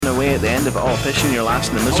say at the end of it all, fishing your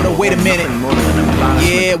last in the miserable. Oh, no, wait a minute. More than embarrassment.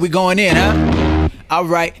 Yeah, we going in, huh?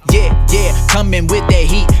 Alright, yeah, coming with that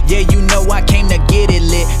heat. Yeah, you know I came to get it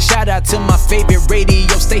lit. Shout out to my favorite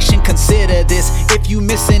radio station, consider this. If you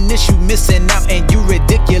missing this, you missing out and you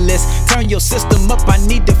ridiculous. Turn your system up, I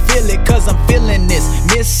need to feel it, cause I'm feeling this.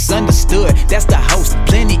 Misunderstood, that's the host.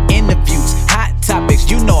 Plenty interviews, hot topics,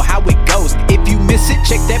 you know how it goes. If you miss it,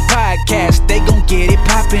 check that podcast, they gon' get it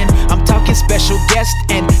poppin'. I'm talking special guests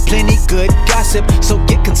and plenty good gossip. So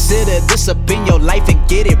get considered this up in your life and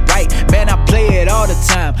get it right. Man, I play it all the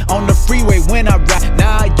time on the freeway when I ride.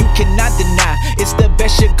 Nah, you cannot deny it's the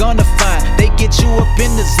best you're gonna find. They get you up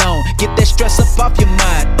in the zone, get that stress up off your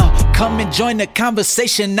mind. Come and join the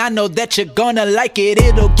conversation, I know that you're gonna like it.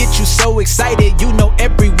 It'll get you so excited, you know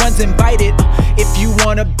everyone's invited. If you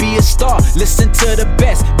wanna be a star, listen to the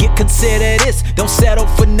best. Get considered this, don't settle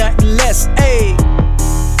for nothing less. Hey,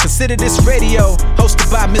 consider this radio,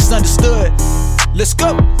 hosted by Misunderstood. Let's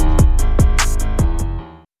go.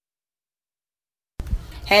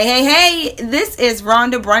 Hey, this is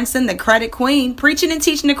Rhonda Brunson, the Credit Queen, preaching and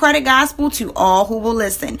teaching the credit gospel to all who will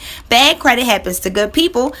listen. Bad credit happens to good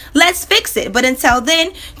people. Let's fix it. But until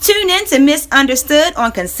then, tune in to Misunderstood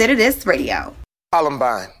on Consider This Radio.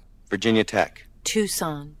 Columbine, Virginia Tech,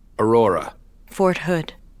 Tucson, Aurora, Fort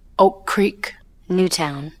Hood, Oak Creek,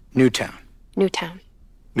 Newtown. Newtown, Newtown.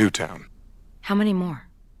 Newtown. How many more?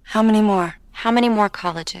 How many more? How many more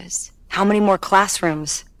colleges? How many more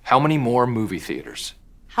classrooms? How many more movie theaters?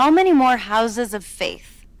 How many more houses of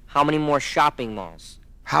faith? How many more shopping malls?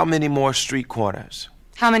 How many more street corners?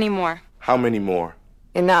 How many more? How many more?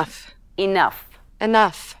 Enough. Enough.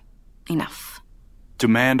 Enough. Enough.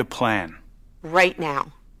 Demand a plan. Right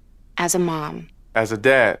now. As a mom. As a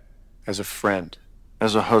dad. As a friend.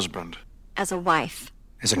 As a husband. As a wife.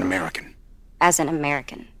 as an American. As an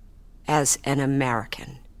American. As an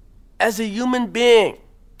American. As a human being.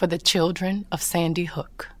 For the children of Sandy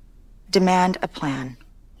Hook. Demand a plan.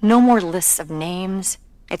 No more lists of names.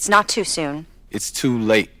 It's not too soon. It's too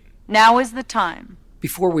late. Now is the time.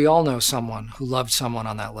 Before we all know someone who loved someone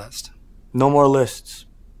on that list. No more lists.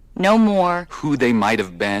 No more. Who they might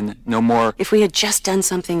have been. No more. If we had just done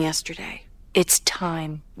something yesterday. It's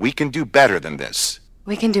time. We can do better than this.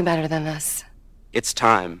 We can do better than this. It's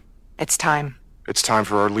time. It's time. It's time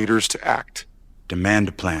for our leaders to act. Demand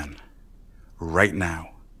a plan. Right now.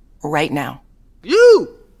 Right now.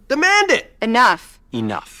 You! Demand it! Enough.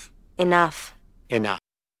 Enough. Enough. Enough.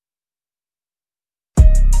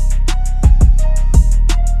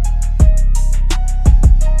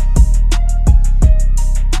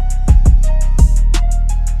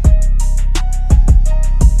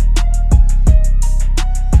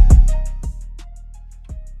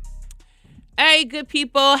 Hey, good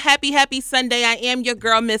people. Happy Sunday. I am your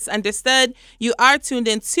girl, Misunderstood. You are tuned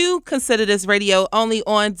in to Consider This Radio, only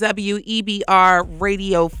on WEBR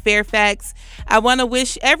Radio Fairfax. I want to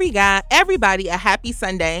wish everybody a happy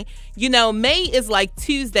Sunday. You know, May is like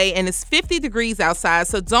Tuesday and it's 50 degrees outside,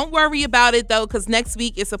 so don't worry about it, though, because next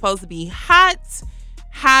week is supposed to be hot.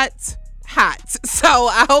 So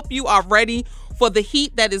I hope you are ready for the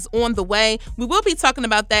heat that is on the way. We will be talking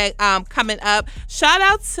about that coming up. Shout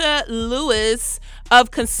out to Lewis of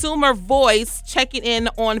Consumer Voice checking in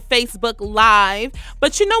on Facebook Live.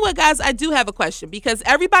 But you know what, guys? I do have a question because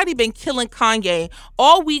everybody been killing Kanye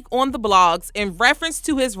all week on the blogs in reference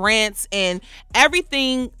to his rants and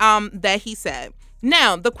everything that he said.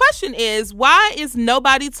 Now, the question is, why is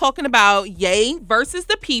nobody talking about Ye versus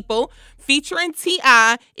the People featuring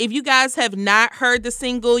T.I.? If you guys have not heard the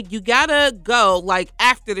single, you gotta go like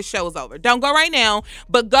after the show is over. Don't go right now,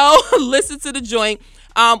 but go listen to the joint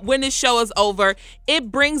when the show is over.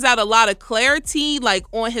 It brings out a lot of clarity like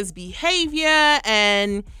on his behavior,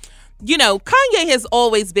 and you know, Kanye has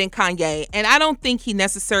always been Kanye, and I don't think he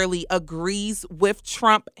necessarily agrees with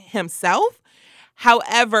Trump himself.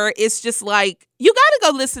 However, it's just like, you got to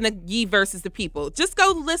go listen to Ye versus the People. Just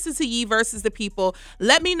go listen to Ye versus the People.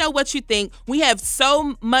 Let me know what you think. We have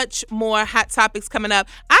so much more hot topics coming up.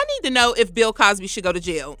 I need to know if Bill Cosby should go to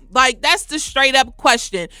jail. Like, that's the straight up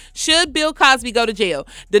question. Should Bill Cosby go to jail?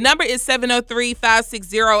 The number is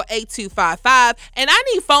 703-560-8255. And I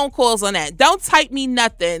need phone calls on that. Don't type me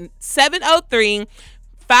nothing.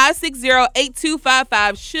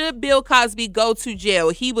 703-560-8255. Should Bill Cosby go to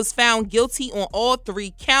jail? He was found guilty on all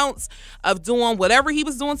 3 counts of doing whatever he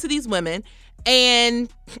was doing to these women. And,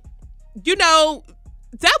 you know,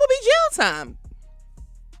 that would be jail time.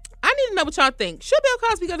 I need to know what y'all think. Should Bill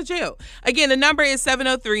Cosby go to jail? Again, the number is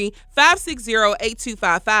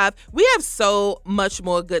 703-560-8255. We have so much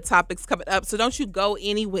more good topics coming up, so don't you go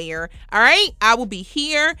anywhere. All right? I will be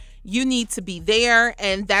here. You need to be there,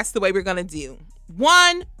 and that's the way we're going to do.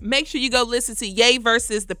 1, make sure you go listen to Ye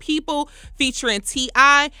versus the People featuring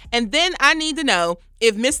T.I. And then I need to know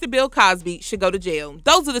if Mr. Bill Cosby should go to jail.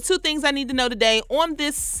 Those are the 2 things I need to know today on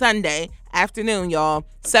this Sunday afternoon, y'all.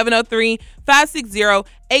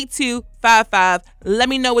 703-560-8255. Let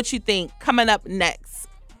me know what you think. Coming up next.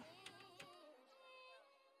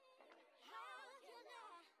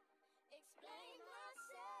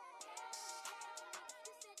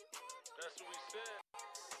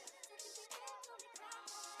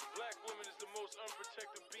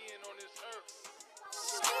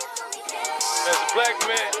 As a black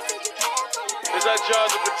man, it's our job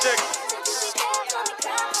to protect them.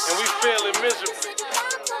 And we failing miserably.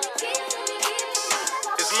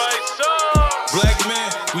 It's my song. Black man,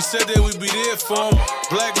 we said that we'd be there for him.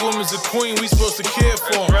 Black woman's a queen, we supposed to care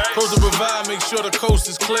for him. Supposed to provide, make sure the coast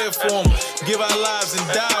is clear for him. Give our lives and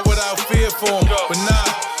die without fear for him. But nah,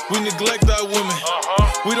 we neglect our women.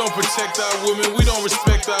 We don't protect our women. We don't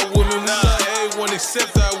respect our women. We love everyone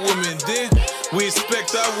except our women. Then we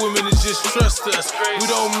expect our women to just trust us. We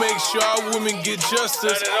don't make sure our women get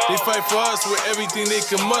justice. They fight for us with everything they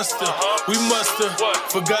can muster. We muster,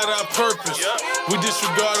 forgot our purpose. We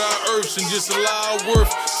disregard our earths and just allow our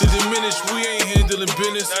worth to diminish. We ain't handling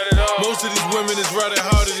business. Most of these women is riding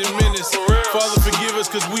harder than menace. Father, forgive us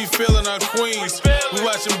cause we failing our queens. We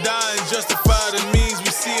watch them die and justify the means.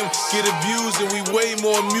 We see them get abused and we way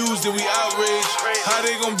more amused than we outraged. How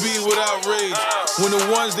they gonna be without rage? When the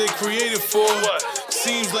ones they created for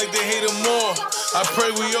seems like they hate them more. I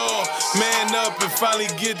pray we all man up and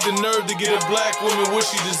finally get the nerve to get a black woman what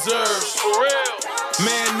she deserves. For real.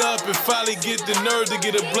 Man up and finally get the nerve to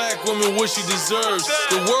get a black woman what she deserves.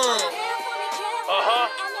 The world.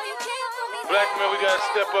 Black men, we gotta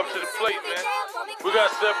step up to the plate, man. We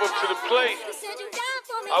gotta step up to the plate.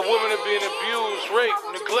 Our women are being abused, raped,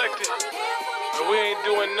 neglected, and we ain't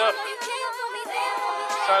doing nothing.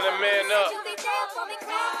 It's time to man up.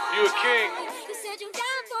 You a king.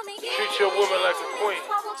 Treat your woman like a queen.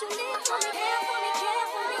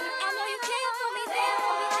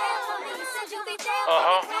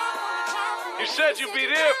 You said you'd be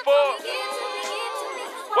there for.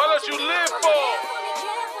 Why don't you live for?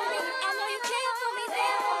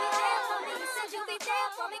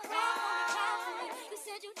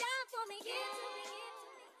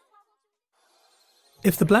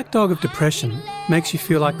 If the black dog of depression makes you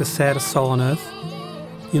feel like the saddest soul on earth,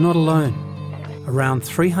 you're not alone. Around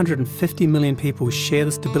 350 million people share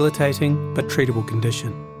this debilitating but treatable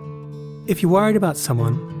condition. If you're worried about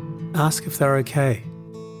someone, ask if they're okay.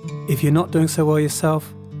 If you're not doing so well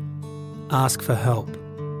yourself, ask for help.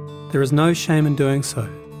 There is no shame in doing so.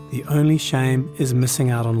 The only shame is missing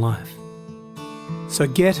out on life. So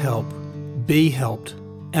get help, be helped,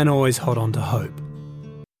 and always hold on to hope.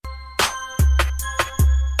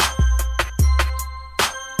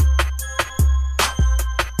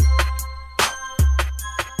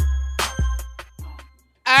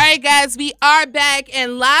 All right, guys, we are back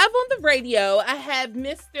and live on the radio. I have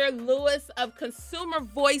Mr. Lewis of Consumer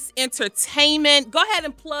Voice Entertainment. Go ahead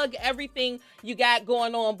and plug everything you got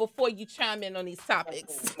going on before you chime in on these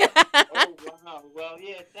topics. Oh, wow. Well,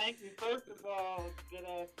 yeah, thank you. First of all, good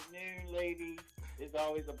afternoon, ladies. It's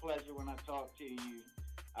always a pleasure when I talk to you.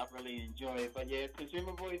 I really enjoy it. But yeah,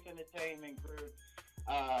 Consumer Voice Entertainment Group.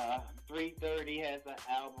 330 has an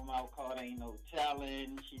album out called Ain't No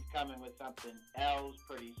Telling. She's coming with something else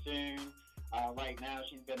pretty soon. Right now,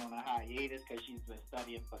 she's been on a hiatus because she's been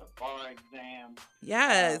studying for the bar exam.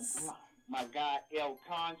 Yes. My guy, El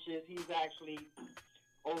Conscious, he's actually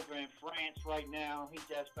over in France right now. He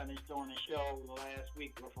just finished doing a show last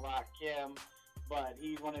week with Rakim. But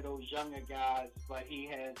he's one of those younger guys, but he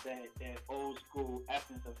has that old school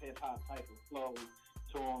essence of hip-hop type of flow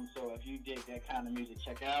to him. So if you dig that kind of music,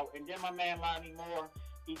 check it out. And then my man Lonnie Moore,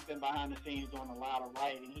 he's been behind the scenes doing a lot of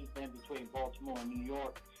writing. He's been between Baltimore and New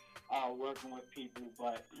York working with people,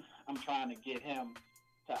 but I'm trying to get him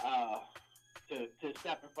to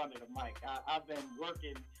step in front of the mic. I've been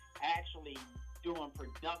working, actually doing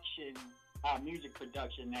production, music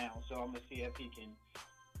production now, so I'm going to see if he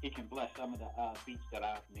can bless some of the beats that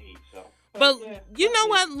I've made. So, but yeah, you know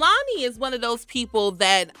what? Lonnie is one of those people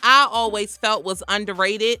that I always felt was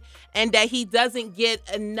underrated and that he doesn't get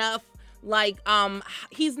enough,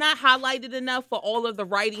 he's not highlighted enough for all of the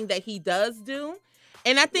writing that he does do.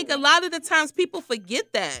 And I think a lot of the times people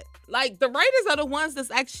forget that. Like, the writers are the ones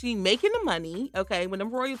that's actually making the money, okay, when the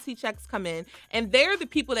royalty checks come in. And they're the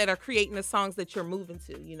people that are creating the songs that you're moving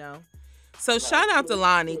to, you know? So shout out to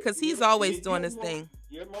Lonnie, because he's always doing his thing.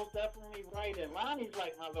 You're most definitely right. And Lonnie's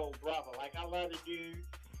like my little brother. Like, I love the dude.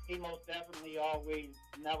 He most definitely always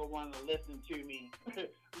never wanted to listen to me when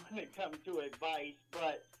it comes to advice.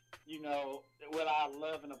 But, you know, what I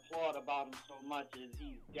love and applaud about him so much is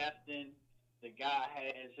he's destined. The guy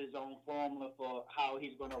has his own formula for how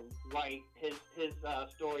he's going to write his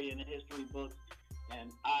story in the history books,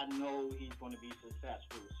 and I know he's going to be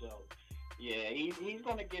successful. So, yeah, he's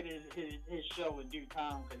going to get his show in due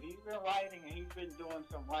time, because he's been writing, and he's been doing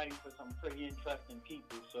some writing for some pretty interesting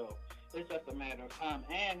people. So it's just a matter of time.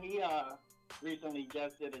 And he recently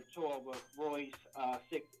just did a tour with Royce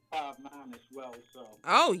 659 as well. So.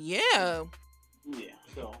 Oh, yeah. Yeah,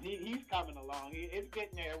 so he's coming along. It's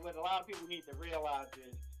getting there. What a lot of people need to realize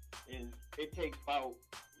is it takes about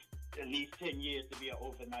at least 10 years to be an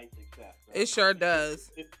overnight success. So. It sure does.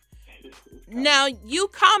 Now, you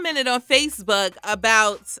commented on Facebook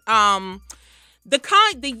about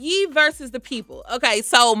the Ye versus the people. Okay,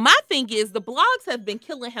 so my thing is the blogs have been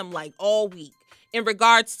killing him like all week in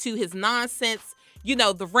regards to his nonsense. You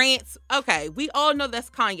know, the rants. Okay, we all know that's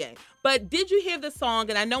Kanye. But did you hear the song?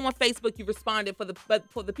 And I know on Facebook you responded. But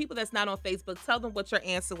for the people that's not on Facebook, tell them what your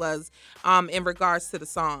answer was in regards to the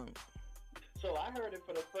song. So I heard it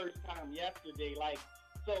for the first time yesterday.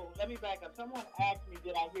 So let me back up. Someone asked me,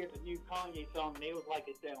 did I hear the new Kanye song? And they was like,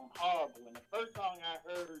 it sounded horrible. And the first song I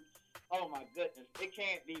heard, oh my goodness, it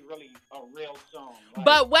can't be really a real song. Right?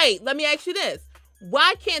 But wait, let me ask you this.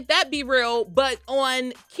 Why can't that be real? But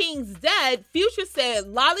on King's Dead, Future said,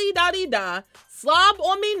 lolly dotty da, slob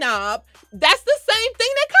on me knob. That's the same thing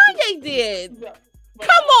that Kanye did. Yeah,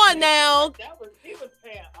 come on now. He was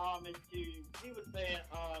paying homage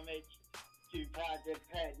to Project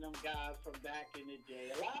Pat and them guys from back in the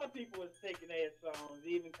day. A lot of people was taking their songs,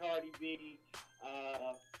 even Cardi B,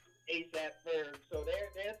 ASAP Ferg. So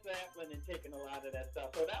they're sampling and taking a lot of that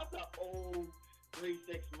stuff. So that's an old 3-6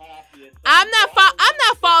 Mafia song. I'm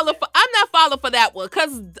not following for that one,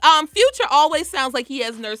 because Future always sounds like he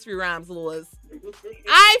has nursery rhymes, Louis.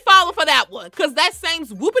 I ain't falling for that one, because that same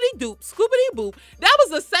whoopity doop, scoopity boop, that was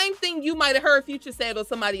the same thing you might have heard Future said on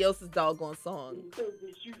somebody else's doggone song. So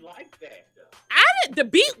did you like that though? The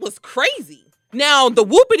beat was crazy. Now the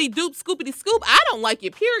whoopity doop, scoopity scoop, I don't like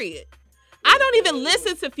it, period. I don't even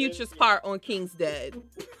listen to Future's part on King's Dead.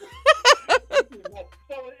 So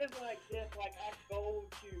it's like this, like I go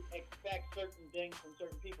to expect certain things from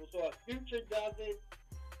certain people. So if Future does it,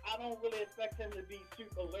 I don't really expect him to be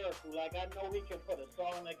super lyrical. Like, I know he can put a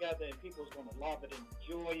song together and people's gonna love it and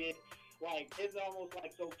enjoy it. Like, it's almost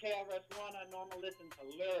like, so KRS-One, I normally listen to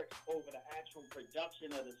lyrics over the actual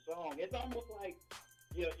production of the song. It's almost like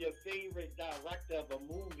your favorite director of a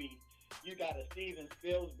movie. You got a Steven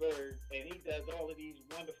Spielberg, and he does all of these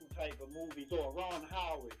wonderful type of movies, or a Ron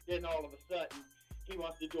Howard. Then all of a sudden, he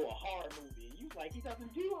wants to do a horror movie. And you like, he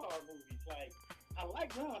doesn't do horror movies. Like, I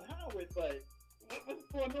like Ron Howard, but what's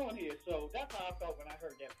going on here? So that's how I felt when I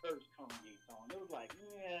heard that first Kanye song. It was like,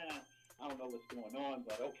 yeah, I don't know what's going on,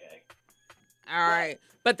 but okay. All right.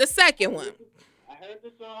 But the second one. I heard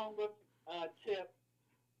the song with Tip,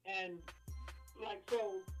 and like,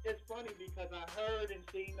 so it's funny because I heard and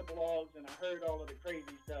seen the blogs, and I heard all of the crazy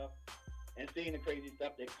stuff, and seeing the crazy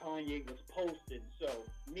stuff that Kanye was posting. So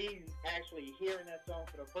me actually hearing that song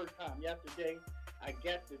for the first time yesterday, I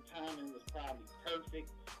guess the timing was probably perfect,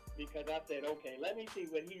 because I said, okay, let me see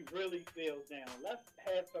what he really feels now. Let's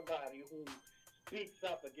have somebody who speaks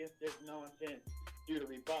up against this nonsense due to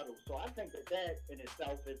rebuttal. So I think that in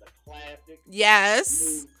itself is a classic.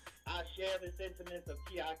 Yes. I share the sentiments of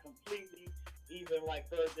T.I. completely, even like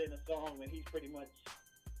further in the song when he's pretty much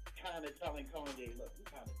kind of telling Kanye, look,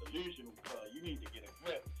 you're kind of delusional, you need to get a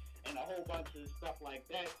grip, and a whole bunch of stuff like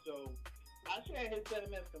that. So I share his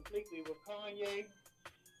sentiments completely with Kanye.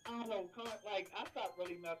 I don't know, like, I stopped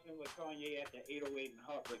really messing with Kanye after 808 and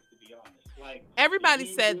Heartbreak, to be honest. Like,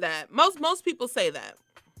 everybody said that. Most people say that.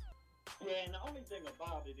 Yeah, and the only thing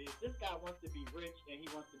about it is this guy wants to be rich, and he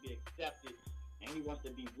wants to be accepted, and he wants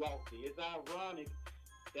to be wealthy. It's ironic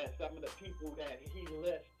that some of the people that he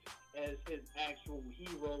lists as his actual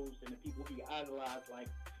heroes and the people he idolized, like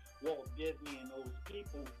Walt Disney and those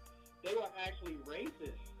people, they were actually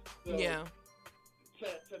racist. So, yeah.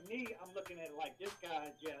 To me, I'm looking at it like this guy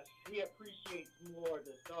he appreciates more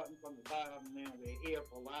the starting from the bottom now with air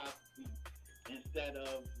philosophy, instead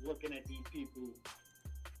of looking at these people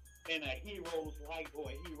in a hero's light or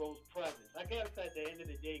a hero's presence. I guess at the end of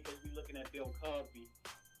the day, because we're looking at Bill Cosby,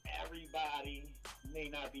 everybody may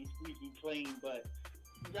not be squeaky clean, but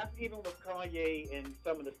just even with Kanye and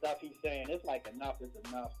some of the stuff he's saying, it's like enough is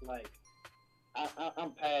enough. Like,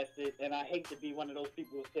 I'm past it, and I hate to be one of those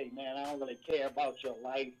people who say, man, I don't really care about your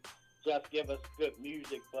life. Just give us good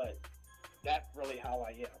music, but that's really how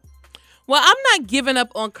I am. Well, I'm not giving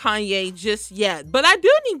up on Kanye just yet, but I do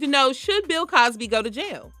need to know, should Bill Cosby go to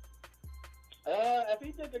jail? If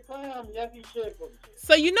he did the crime, yes, he should go to jail.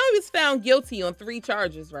 So you know he was found guilty on 3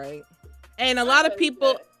 charges, right? And a lot of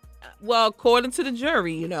people, well, according to the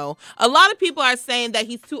jury, you know, a lot of people are saying that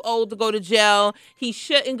he's too old to go to jail. He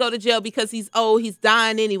shouldn't go to jail because he's old. He's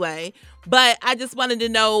dying anyway. But I just wanted to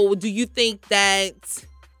know, do you think that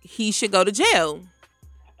he should go to jail?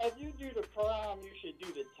 If you do the crime, you should do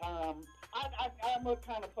the time. I'm going to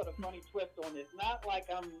kind of put a funny twist on this. Not like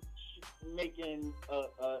I'm making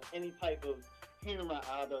any type of humor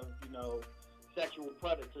out of, you know, sexual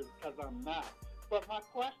predators, because I'm not. But my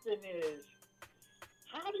question is,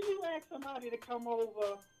 how do you ask somebody to come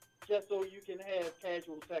over just so you can have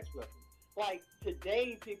casual sex with them? Like,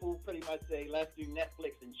 today, people pretty much say, let's do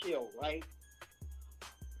Netflix and chill, right?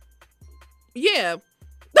 Yeah.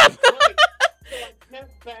 Right. So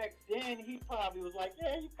back then, he probably was like,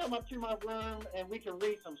 yeah, you come up to my room and we can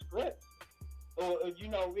read some scripts. Or, you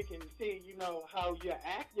know, we can see, you know, how your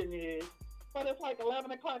acting is. But it's like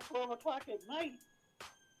 11 o'clock, 12 o'clock at night.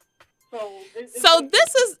 So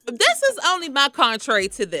this is only my contrary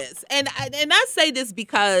to this. And I say this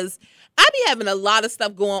because I be having a lot of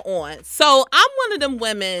stuff going on. So I'm one of them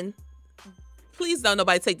women, please don't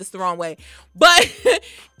nobody take this the wrong way, but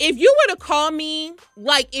if you were to call me,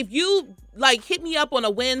 like if you like hit me up on a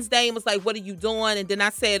Wednesday and was like, what are you doing? And then I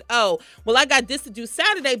said, oh, well, I got this to do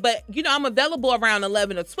Saturday, but you know, I'm available around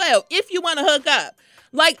 11 or 12 if you want to hook up.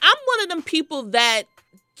 Like, I'm one of them people that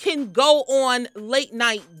can go on late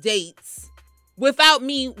night dates without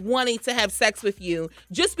me wanting to have sex with you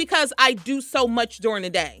just because I do so much during the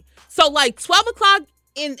day. So like 12 o'clock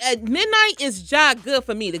at midnight is just good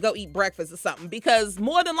for me to go eat breakfast or something, because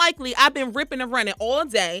more than likely I've been ripping and running all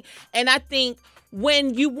day. And I think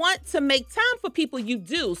when you want to make time for people, you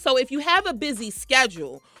do. So if you have a busy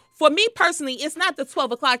schedule, for me personally, it's not the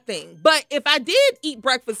 12 o'clock thing. But if I did eat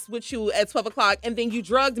breakfast with you at 12 o'clock and then you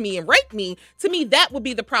drugged me and raped me, to me, that would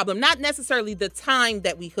be the problem, not necessarily the time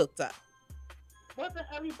that we hooked up. Wasn't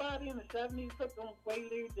everybody in the 70s hooked on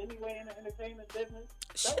Quaaludes anyway in the entertainment business?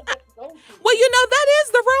 Well, you know, that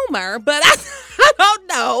is the rumor, but I don't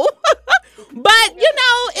know. But, you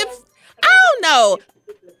know, if I don't know.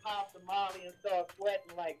 Pop Molly and start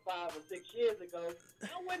sweating like 5 or 6 years ago, I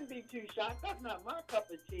wouldn't be too shocked. That's not my cup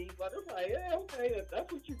of tea, but it's like, yeah, okay, if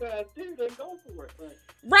that's what you guys do, then go for it. But,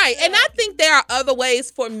 right, yeah. And I think there are other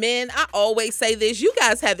ways for men. I always say this, you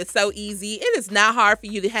guys have it so easy. It is not hard for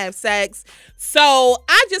you to have sex. So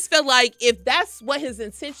I just feel like if that's what his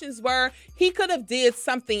intentions were, he could have did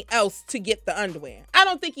something else to get the underwear. I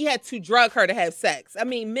don't think he had to drug her to have sex. I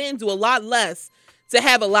mean, men do a lot less to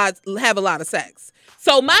have a lot of sex.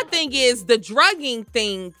 So my thing is, the drugging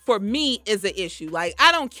thing for me is an issue. Like,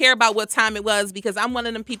 I don't care about what time it was, because I'm one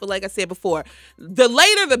of them people, like I said before, the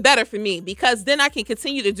later the better for me, because then I can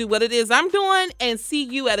continue to do what it is I'm doing and see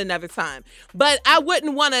you at another time. But I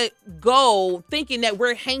wouldn't want to go thinking that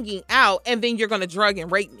we're hanging out and then you're going to drug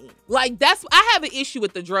and rape me. Like, I have an issue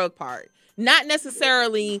with the drug part, not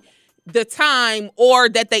necessarily the time or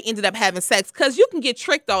that they ended up having sex, because you can get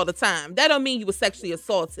tricked all the time. That don't mean you were sexually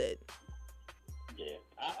assaulted.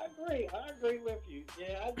 I agree with you.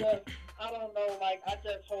 Yeah, I don't know, like, I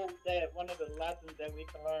just hope that one of the lessons that we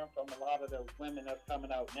can learn from a lot of the women that's coming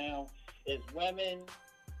out now is, women,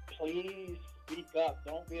 please speak up.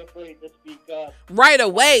 Don't be afraid to speak up. Right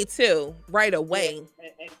away, too. Right away.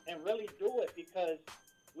 Yeah, and really do it, because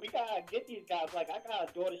we got to get these guys. Like, I got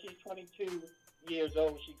a daughter, she's 22 years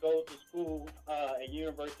old. She goes to school at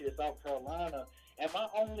University of South Carolina, and my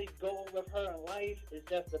only goal with her in life is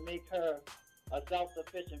just to make her a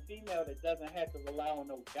self-sufficient female that doesn't have to rely on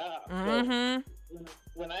no job. Mm-hmm. So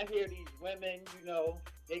when I hear these women, you know,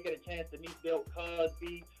 they get a chance to meet Bill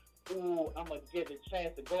Cosby. Ooh, I'm going to give it a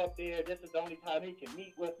chance to go up there. This is the only time he can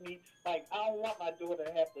meet with me. Like, I don't want my daughter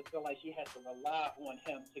to have to feel like she has to rely on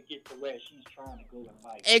him to get to where she's trying to go in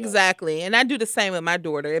life. Exactly. And I do the same with my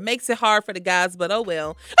daughter. It makes it hard for the guys, but oh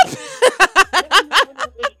well. It's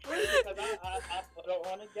true, because I put her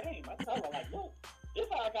on a game. I tell her, like, look, this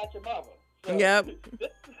is how I got your mother. So yep. This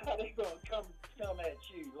is how they gonna come at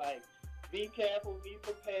you. Like, be careful, be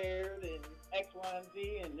prepared, and X, Y, and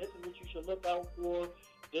Z, and this is what you should look out for.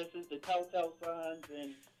 this is the telltale signs,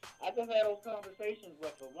 and I just had those conversations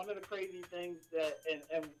with her. One of the crazy things that,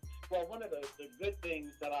 well, one of the good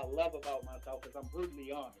things that I love about myself is I'm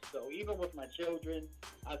brutally honest. So even with my children,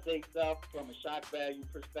 I say stuff from a shock value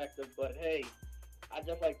perspective, but hey, I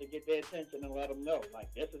just like to get their attention and let them know, like,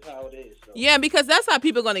 this is how it is. So. Yeah, because that's how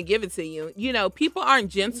people are going to give it to you. You know, people aren't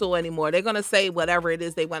gentle anymore. They're going to say whatever it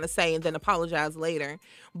is they want to say and then apologize later.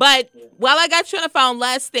 But while I got you on the phone,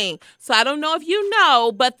 last thing. So I don't know if you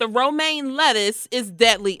know, but the romaine lettuce is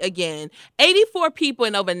deadly again. 84 people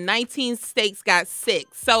in over 19 states got sick.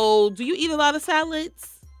 So do you eat a lot of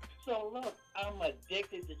salads? So look, I'm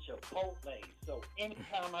addicted to Chipotle. So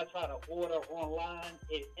anytime I try to order online,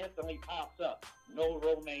 it instantly pops up. No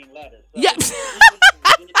romaine lettuce. So yep.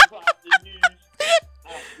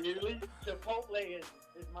 Chipotle is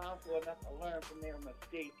mindful enough to learn from their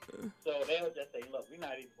mistake. So they'll just say, look, we're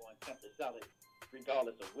not even going to attempt to sell it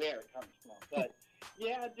regardless of where it comes from. But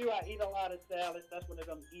yeah, I do. I eat a lot of salads. That's one of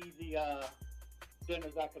them easy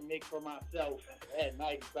dinners I can make for myself at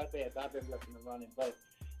night, especially as I've been looking and running. But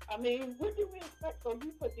I mean, what do we expect? So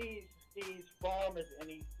you put these farmers in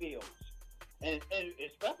these fields, and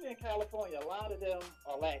especially in California, a lot of them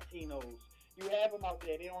are Latinos. You have them out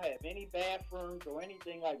there, they don't have any bathrooms or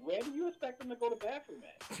anything. Like, where do you expect them to go to the bathroom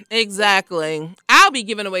at? Exactly. I'll be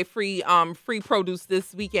giving away free produce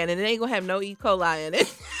this weekend, and it ain't gonna have no E. coli in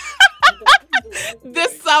it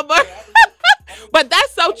this summer. But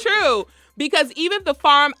that's so true. Because even the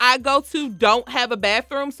farm I go to don't have a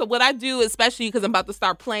bathroom. So what I do, especially because I'm about to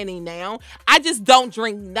start planning now, I just don't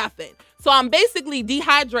drink nothing. So I'm basically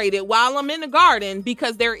dehydrated while I'm in the garden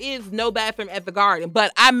because there is no bathroom at the garden.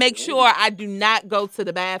 But I make sure I do not go to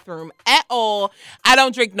the bathroom at all. I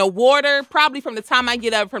don't drink no water, probably from the time I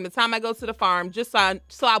get up, from the time I go to the farm, just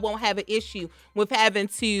so I won't have an issue with having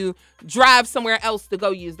to drive somewhere else to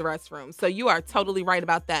go use the restroom. So you are totally right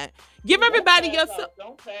about that. Give everybody your...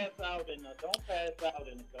 Don't pass out in the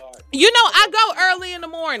garden. You know, I go early in the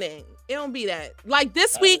morning. It don't be that. Like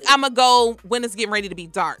this week, I'm going to go when it's getting ready to be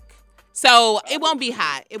dark. So it won't be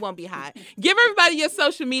hot. It won't be hot. Give everybody your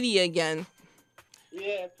social media again.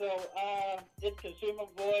 Yeah, so it's Consumer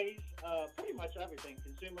Voice, pretty much everything.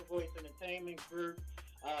 Consumer Voice Entertainment Group.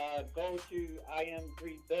 Go to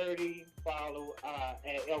IM330, follow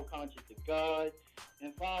at El Conscious to God,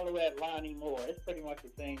 and follow at Lonnie Moore. It's pretty much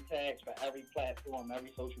the same tags for every platform,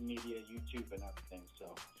 every social media, YouTube, and everything.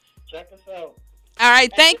 So check us out. All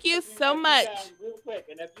right, thank you so much. Real quick,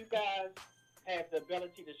 and if you guys have the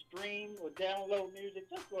ability to stream or download music,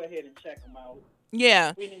 just go ahead and check them out.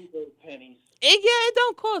 Yeah. We need those pennies. It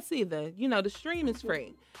don't cost either. You know, the stream is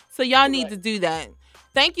free. So y'all need to do that.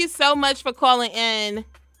 Thank you so much for calling in.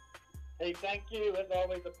 Hey, thank you. It's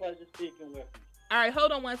always a pleasure speaking with you. All right,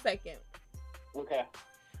 hold on one second. Okay.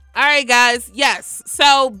 All right, guys. Yes.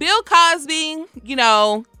 So Bill Cosby, you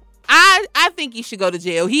know, I think he should go to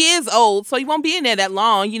jail. He is old, so he won't be in there that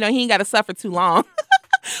long. You know, he ain't got to suffer too long.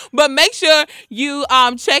 But make sure you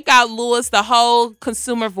check out Lewis, the whole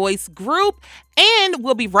Consumer Voice group, and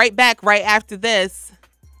we'll be right back right after this.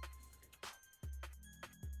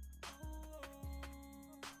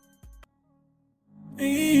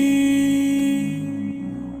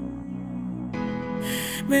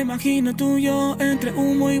 Me imagino tú y yo entre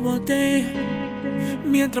humo y botella,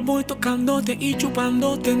 mientras voy tocándote y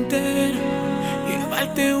chupándote entera,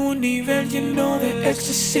 llevarte a un nivel lleno de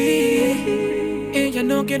éxtasis. Ella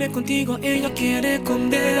no quiere contigo, ella quiere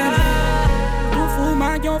con él. Tú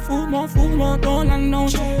fumas, yo fumo, fumo toda la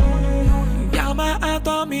noche. Llama a tu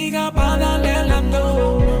amiga para darle la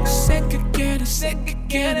no. Sé que quieres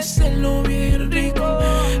hacerlo bien rico.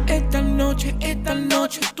 Esta noche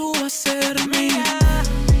tú vas a ser mía.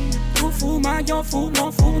 Tú fumas, yo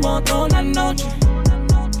fumo, fumo toda la noche.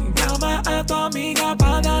 Llama a tu amiga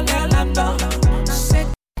para darle la no. Sé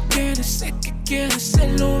que quieres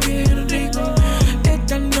hacerlo bien rico.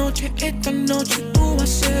 Esta noche tú vas a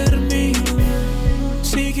ser mía.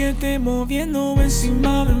 Síguete moviendo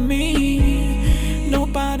encima de mí. No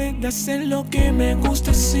pares de hacer lo que me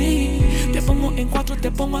gusta así. Te pongo en cuatro, te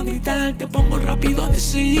pongo a gritar, te pongo rápido a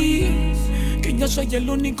decir que yo soy el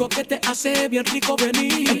único que te hace bien rico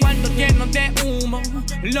venir. El cuarto lleno de humo,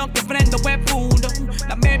 lo que prendo es puro.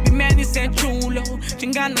 La baby me dice chulo,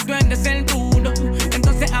 chingando duendes el duro.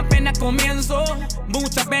 Entonces apenas comienzo,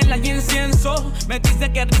 mucha vela y incienso. Me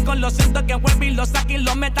dice que rico, lo siento, que vuelve y lo saca y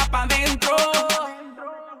lo meta pa' dentro.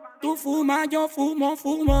 Tú fumas, yo fumo,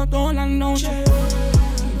 fumo toda la noche.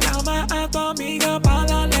 Llama a tu amiga para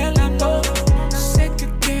darle la no. Sé que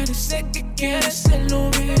quieres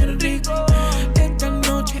hacerlo bien rico. Esta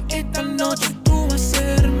noche tú vas a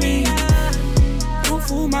ser mía. Tú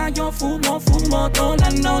fumas, yo fumo, fumo toda la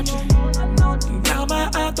noche.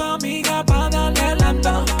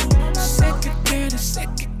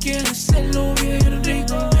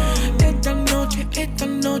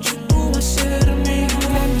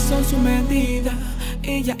 medida.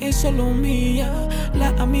 Ella es solo mía, la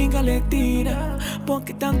amiga le tira,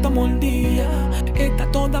 porque tanto mordía.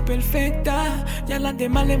 Está toda perfecta, ya a las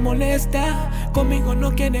demás le molesta. Conmigo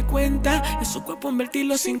no quiere cuenta, en su cuerpo invertir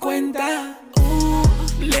los 50.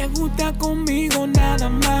 Le gusta conmigo nada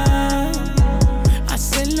más,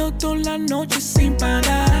 hacerlo toda la noche sin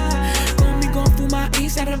parar. Conmigo fuma y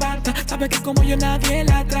se arrebata, sabe que como yo nadie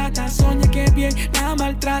la trata. Soña que bien la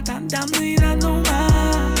maltrata, dando y dando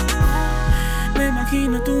más. Me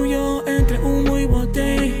imagino tú y yo entre humo y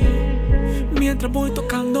botella, mientras voy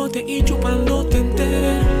tocándote y chupándote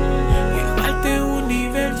entero. Llevarte a un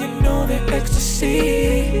nivel lleno de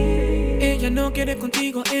éxtasis. Ella no quiere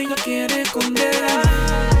contigo, ella quiere condena.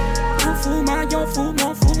 Tú fumas, yo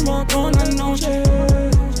fumo toda la noche.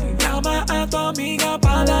 Llama a tu amiga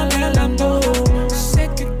para darle la dos. Sé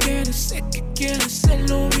que quieres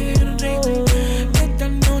hacerlo bien rico. Esta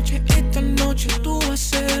noche tú vas a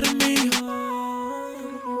ser mío.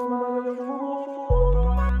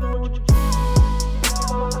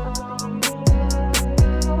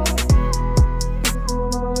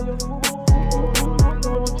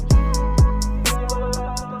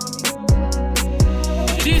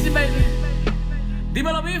 Easy, baby.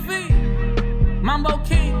 Dímelo, Biffy. Mambo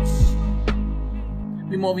Kings.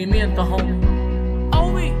 Mi movimiento, homie.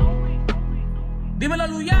 Obi. Dímelo,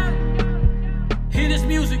 Luyan. Hear this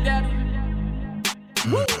music, daddy.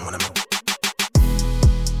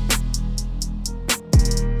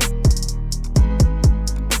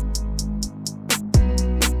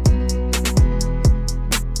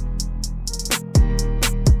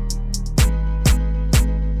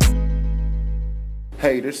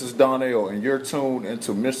 Hey, this is Donnell, and you're tuned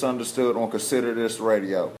into Misunderstood on Consider This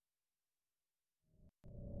Radio.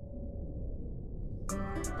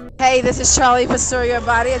 Hey, this is Charlie Pastorio,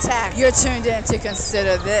 Body Attack. You're tuned in to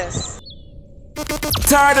Consider This.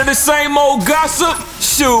 Tired of the same old gossip?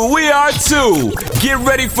 Shoot, we are too. Get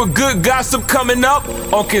ready for good gossip coming up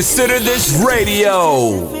on Consider This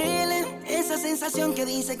Radio. Esa sensación que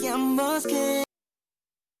dice que ambos quieren.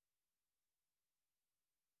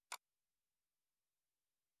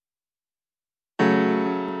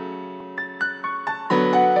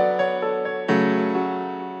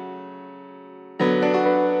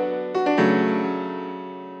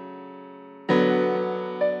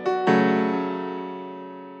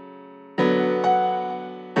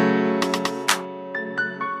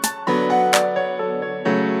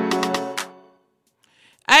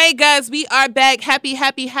 Hey guys, we are back. Happy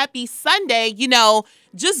Sunday. You know,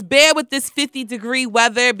 just bear with this 50-degree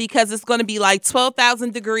weather because it's going to be like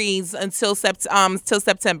 12,000 degrees until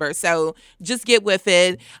September. So just get with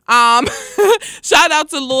it. Shout out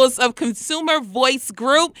to Lewis of Consumer Voice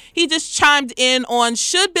Group. He just chimed in on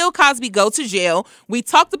should Bill Cosby go to jail. We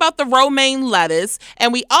talked about the romaine lettuce,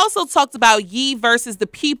 and we also talked about Ye versus the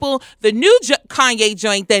People, the new Kanye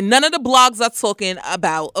joint that none of the blogs are talking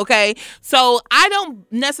about. Okay, so I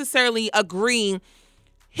don't necessarily agree.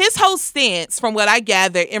 His whole stance, from what I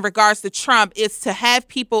gather in regards to Trump, is to have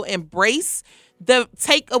people embrace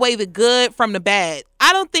take away the good from the bad.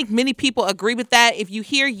 I don't think many people agree with that. If you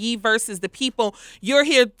hear Ye versus the People, you'll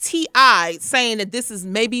hear T.I. saying that this is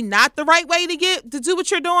maybe not the right way to do what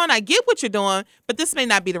you're doing. I get what you're doing, but this may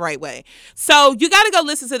not be the right way. So you got to go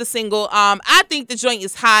listen to the single. I think the joint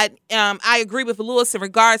is hot. I agree with Lewis in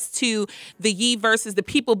regards to the Ye versus the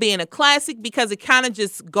People being a classic because it kind of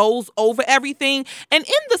just goes over everything. And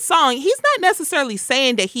in the song, he's not necessarily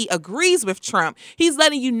saying that he agrees with Trump. He's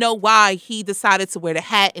letting you know why he decided to wear the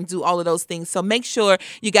hat and do all of those things. So make sure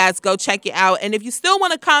you guys go check it out. And if you still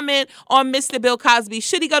want to comment on Mr. Bill Cosby,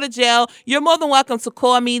 should he go to jail, you're more than welcome to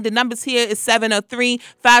call me. The numbers here is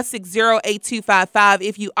 703-560-8255.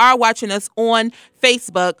 If you are watching us on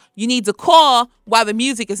Facebook, you need to call while the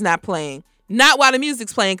music is not playing. Not while the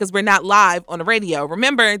music's playing because we're not live on the radio.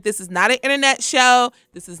 Remember, this is not an internet show.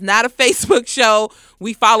 This is not a Facebook show.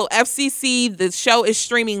 We follow FCC. The show is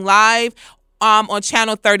streaming live on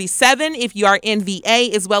channel 37 if you are in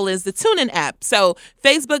VA, as well as the TuneIn app. So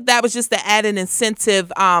Facebook, that was just to add an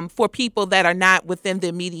incentive for people that are not within the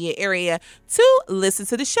immediate area to listen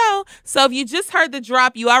to the show. So if you just heard the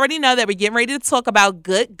drop, you already know that we're getting ready to talk about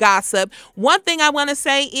good gossip. One thing I want to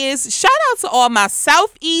say is shout out to all my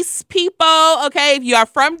Southeast people. Okay, if you are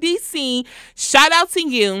from DC, shout out to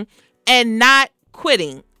you and not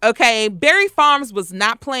quitting. Okay, Berry Farms was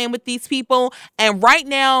not playing with these people, and right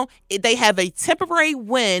now they have a temporary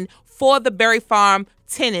win for the Berry Farm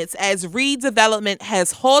tenants as redevelopment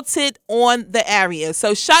has halted on the area.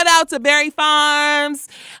 So shout out to Berry Farms,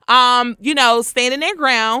 standing their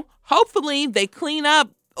ground. Hopefully they clean up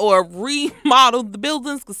or remodel the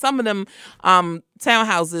buildings, because some of them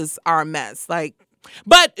townhouses are a mess.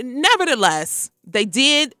 But nevertheless, they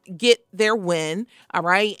did get their win, all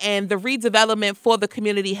right? And the redevelopment for the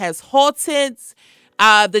community has halted.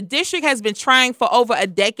 The district has been trying for over a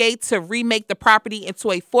decade to remake the property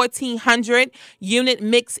into a 1,400-unit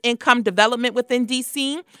mixed-income development within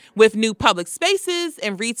D.C. with new public spaces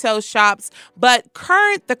and retail shops. But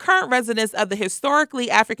the current residents of the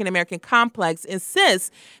historically African-American complex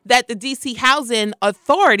insist that the D.C. Housing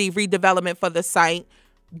Authority redevelopment for the site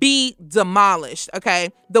be demolished, okay?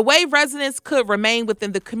 The way residents could remain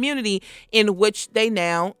within the community in which they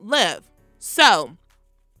now live. So,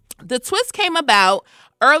 the twist came about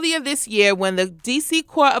earlier this year when the D.C.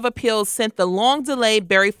 Court of Appeals sent the long-delayed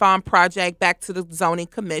Berry Farm project back to the Zoning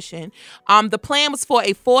Commission. The plan was for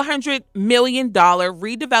a $400 million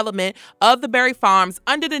redevelopment of the Berry Farms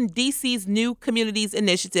under the D.C.'s New Communities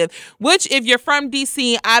Initiative, which, if you're from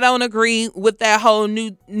D.C., I don't agree with that whole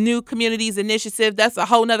new Communities Initiative. That's a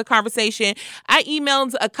whole nother conversation. I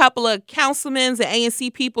emailed a couple of councilmen and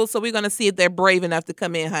ANC people, so we're going to see if they're brave enough to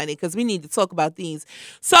come in, honey, because we need to talk about these.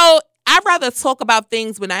 So I'd rather talk about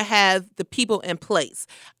things when I have the people in place.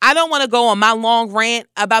 I don't want to go on my long rant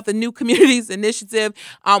about the New Communities Initiative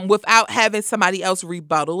without having somebody else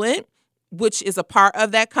rebuttal it, which is a part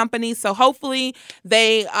of that company. So hopefully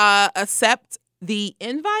they accept the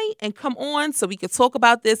invite and come on so we can talk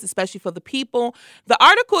about this, especially for the people. The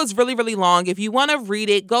article is really, really long. If you want to read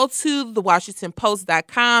it, go to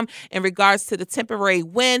thewashingtonpost.com in regards to the temporary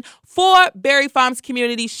win for Berry Farms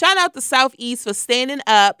community. Shout out to Southeast for standing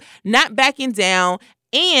up, not backing down,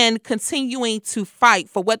 and continuing to fight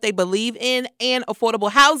for what they believe in and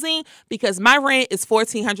affordable housing, because my rent is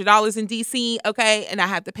 $1,400 in DC, okay? And I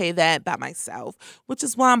have to pay that by myself, which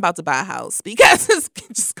is why I'm about to buy a house, because it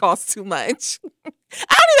just costs too much. I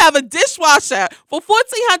don't even have a dishwasher for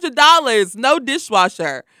 $1,400, no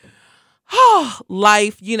dishwasher.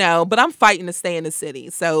 Life, but I'm fighting to stay in the city.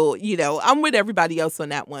 So, I'm with everybody else on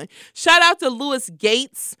that one. Shout out to Louis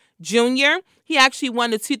Gates Jr. He actually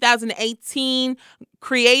won the 2018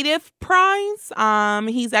 Creative Prize.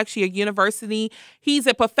 He's actually a university. He's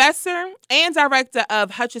a professor and director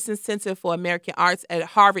of Hutchinson Center for American Arts at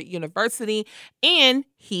Harvard University, and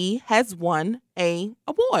he has won an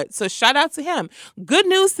award. So shout out to him. Good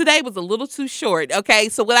news today was a little too short, okay?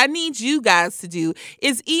 So what I need you guys to do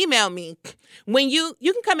is email me. When you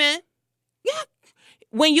can come in. Yeah.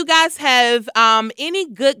 When you guys have any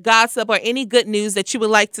good gossip or any good news that you would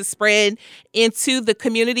like to spread into the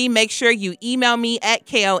community, make sure you email me at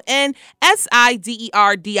KONSIDERDIS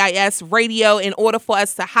radio in order for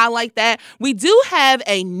us to highlight that. We do have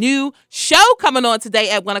a new show coming on today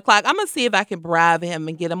at 1 o'clock. I'm going to see if I can bribe him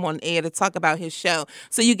and get him on air to talk about his show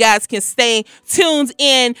so you guys can stay tuned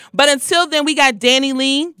in. But until then, we got Danny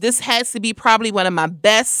Lee. This has to be probably one of my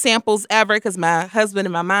best samples ever because my husband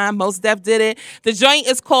and my mom, Mos Def, did it. The joint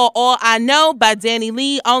is called All I Know by Danny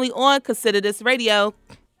Lee, only on Consider This Radio.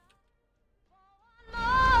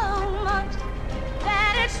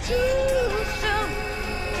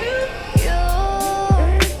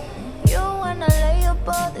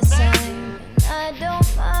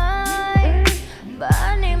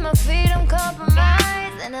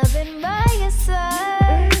 And I've been by your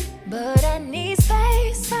side, but I need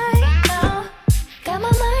space right now. Got my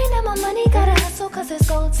mind and my money, gotta hustle cause it's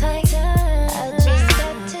gold tight. I just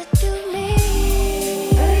got to do me.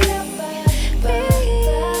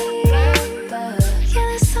 Yeah,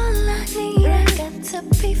 that's all I need. I got to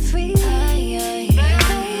be free.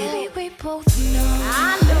 Baby, we both know.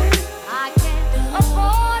 I know I can't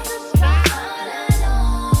afford to stop.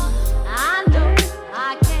 I know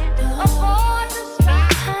I can't afford to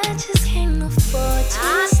stop. I just can't afford to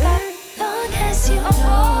stop. Long as you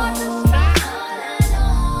afford to stop.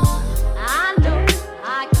 I know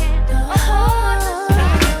I can't afford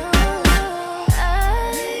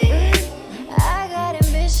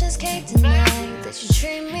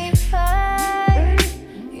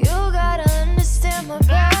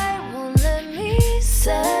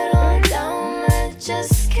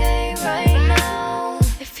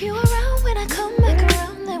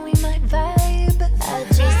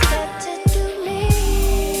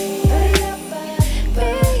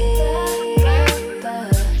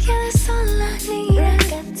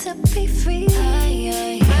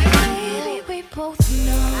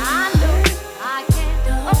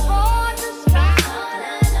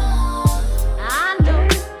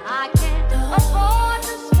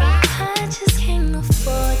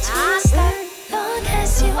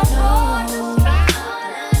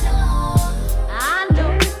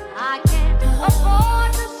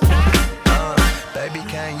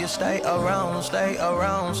stay around, stay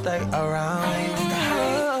around, stay around.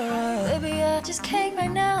 Baby, I just can't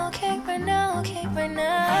right now, can't right now, can't right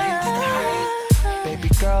now. Baby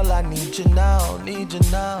girl, I need you now, need you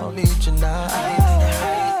now, need you now.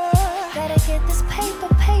 Gotta get this paper,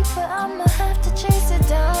 I'ma have to chase it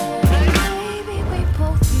down. Baby, we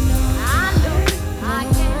both know. I know I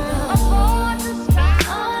can't afford to spend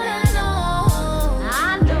all I know.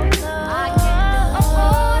 I know I can't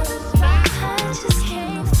afford to spend. I just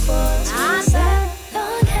can't afford to spend.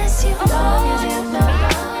 Long as you know, I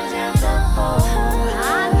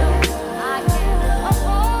know I can't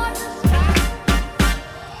afford to spend.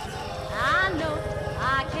 I know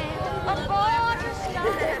I can't afford to spend.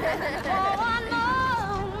 Oh, I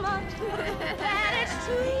know much that it's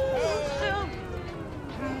too soon.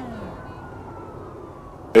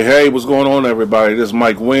 Hey, what's going on, everybody? This is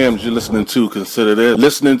Mike Williams. You're listening to Consider This.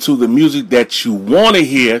 Listening to the music that you want to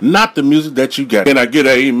hear, not the music that you get. Can I get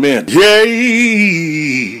an amen? Yay!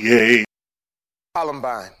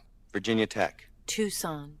 Columbine, Virginia Tech,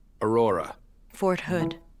 Tucson, Aurora, Fort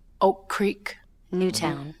Hood, Oak Creek,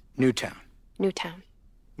 Newtown, Newtown, Newtown.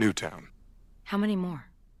 Newtown. How many more?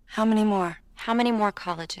 How many more? How many more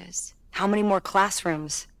colleges? How many more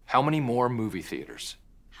classrooms? How many more movie theaters?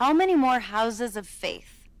 How many more houses of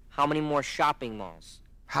faith? How many more shopping malls?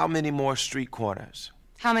 How many more street corners?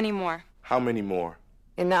 How many more? How many more?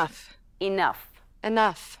 Enough. Enough.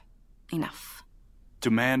 Enough. Enough.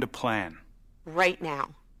 Demand a plan. Right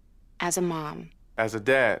now. As a mom. As a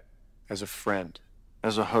dad. As a friend.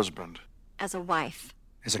 As a husband. As a wife.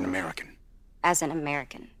 As an American. As an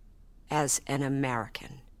American. As an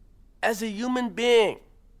American. As a human being.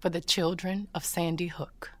 For the children of Sandy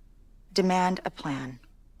Hook. Demand a plan.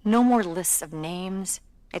 No more lists of names.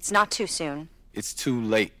 It's not too soon. It's too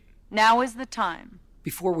late. Now is the time.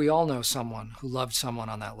 Before we all know someone who loved someone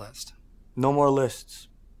on that list. No more lists.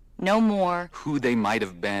 No more. Who they might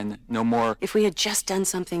have been. No more. If we had just done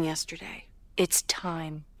something yesterday. It's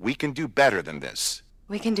time. We can do better than this.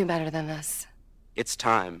 We can do better than this. It's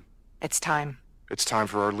time. It's time. It's time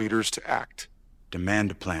for our leaders to act. Demand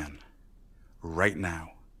a plan. Right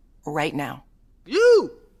now. Right now.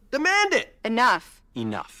 You! Demand it! Enough.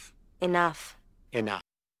 Enough. Enough. Enough.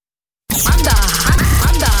 I'm the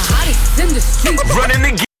hottest in the street. Running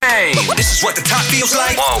the game. This is what the top feels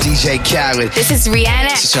like. DJ Khaled. This is Rihanna.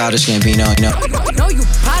 This is Childish Gambino. No, you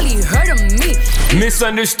probably heard of me.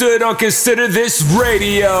 Misunderstood on Consider This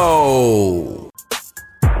Radio.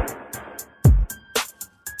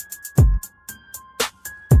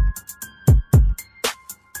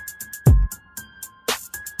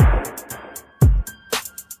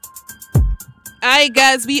 All right,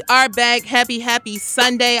 guys, we are back. Happy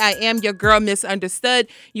Sunday. I am your girl, Misunderstood.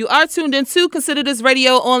 You are tuned into Consider This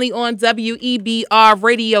Radio only on WEBR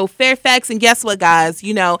Radio Fairfax. And guess what, guys?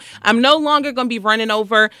 You know, I'm no longer going to be running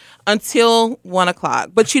over until 1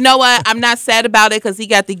 o'clock. But you know what? I'm not sad about it because he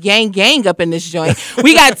got the gang up in this joint.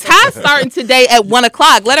 We got Ty starting today at 1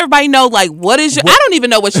 o'clock. Let everybody know, like, what is your... I don't even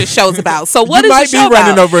know what your show's about. So what is your show about? You might be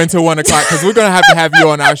running over until 1 o'clock because we're going to have you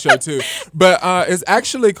on our show, too. But it's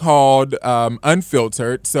actually called...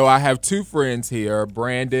 Unfiltered. So I have two friends here,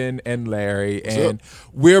 Brandon and Larry, and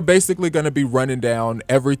we're basically going to be running down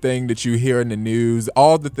everything that you hear in the news,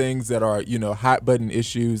 all the things that are, you know, hot button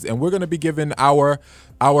issues, and we're going to be giving our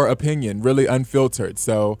opinion, really unfiltered.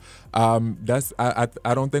 So that's I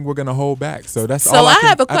don't think we're going to hold back. So that's all. So I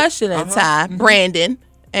have a question, Ty, Brandon,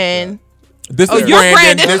 and this is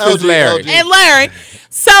Brandon. This is Larry. And Larry.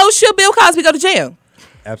 So should Bill Cosby go to jail?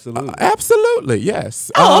 Absolutely. Absolutely,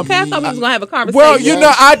 yes. Oh, okay. I thought we was going to have a conversation. Well, you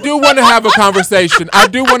know, I do want to have a conversation. But I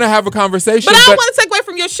don't want to take away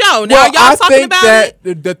from your show. Now, well, y'all talking about it?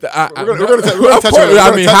 We're going to touch on it.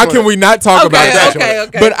 I mean, how can we not talk about that?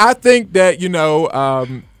 Okay. But I think that, you know,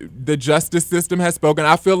 the justice system has spoken.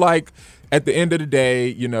 I feel like at the end of the day,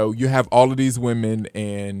 you know, you have all of these women,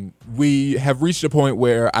 and we have reached a point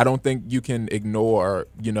where I don't think you can ignore,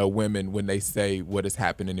 you know, women when they say what has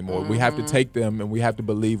happened anymore. We have to take them and we have to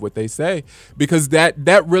believe what they say, because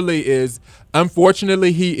that really is,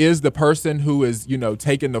 unfortunately, he is the person who is, you know,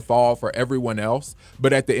 taking the fall for everyone else.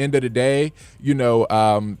 But at the end of the day, you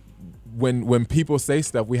know, when people say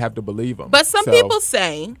stuff, we have to believe them. But some people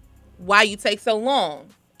say, why you take so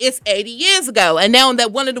long? it's 80 years ago. And now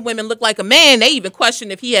that one of the women looked like a man, they even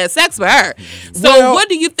question if he had sex with her. So what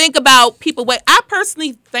do you think about people? I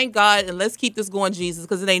personally, thank God, and let's keep this going, Jesus,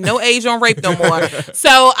 because it ain't no age on rape no more.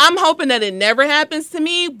 So I'm hoping that it never happens to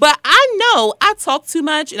me. But I know I talk too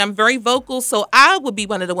much and I'm very vocal, so I would be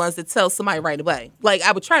one of the ones that tell somebody right away. Like,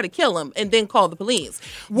 I would try to kill him and then call the police.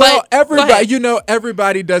 Well,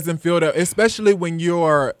 everybody doesn't feel that, especially when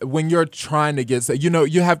you're trying to get,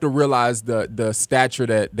 you have to realize the stature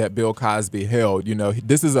that Bill Cosby held.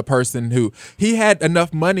 This is a person who he had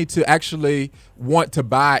enough money to actually want to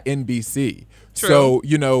buy NBC. True.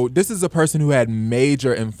 So, this is a person who had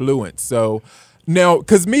major influence. So now,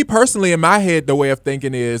 because me personally, in my head, the way of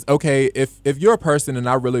thinking is, okay, if you're a person and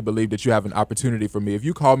I really believe that you have an opportunity for me, if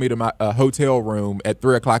you call me to my hotel room at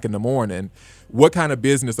 3 o'clock in the morning, what kind of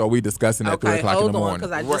business are we discussing at 3 o'clock in the morning?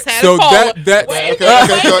 Because I just had a call.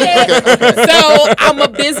 So I'm a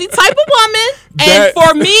busy type of woman, and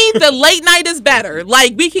for me, the late night is better.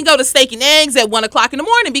 Like, we can go to steak and eggs at 1 o'clock in the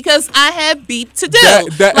morning because I have beef to do.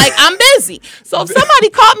 Like, I'm busy. So if somebody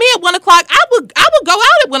called me at 1 o'clock, I would go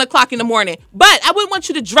out at 1 o'clock in the morning. But I wouldn't want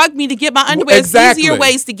you to drug me to get my underwear. Exactly. There's easier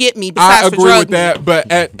ways to get me besides I for agree drug with that, me. but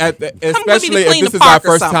especially if this is our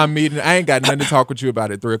first time meeting, I ain't got nothing to talk with you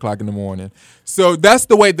about at 3 o'clock in the morning. So that's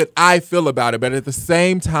the way that I feel about it. But at the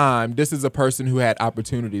same time, this is a person who had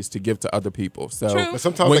opportunities to give to other people. So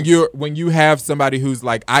when you have somebody who's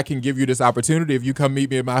like, I can give you this opportunity if you come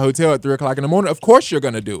meet me at my hotel at 3 o'clock in the morning, of course you're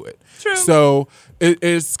going to do it. True. So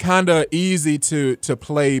it's kind of easy to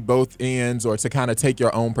play both ends or to kind of take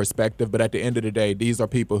your own perspective. But at the end of the day, these are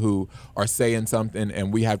people who are saying something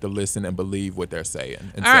and we have to listen and believe what they're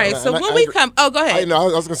saying. All right. So when we come, go ahead. I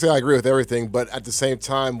was going to say I agree with everything, but at the same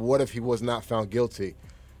time, what if he was not found guilty?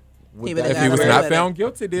 If he was not found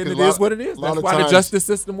guilty, then it is what it is. That's why the justice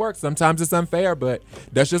system works. Sometimes it's unfair, but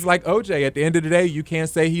that's just like OJ. At the end of the day, you can't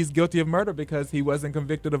say he's guilty of murder because he wasn't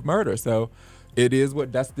convicted of murder. So it is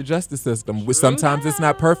that's the justice system. Sometimes it's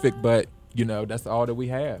not perfect, but that's all that we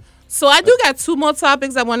have. So I do got 2 more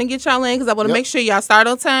topics I want to get y'all in because I want to make sure y'all start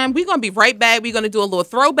on time. We're going to be right back. We're going to do a little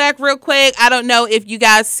throwback real quick. I don't know if you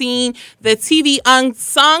guys seen the TV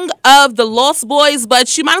Unsung of the Lost Boys,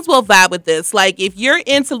 but you might as well vibe with this. Like, if you're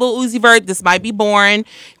into Lil Uzi Vert, this might be boring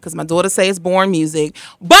because my daughter says it's boring music.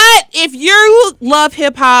 But if you love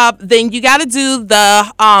hip hop, then you got to do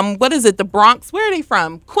the, the Bronx? Where are they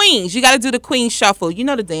from? Queens. You got to do the Queens Shuffle. You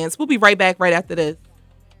know the dance. We'll be right back right after this.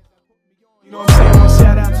 You know what I'm saying?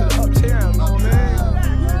 Shout out to the Uptown,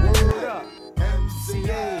 man. Word up.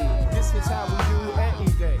 MCA, this is how we do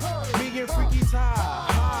any day. Me and Freaky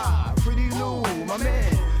Ty, Pretty Lou, my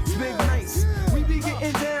man, Big Nice. We be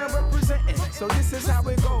getting down representing, so this is how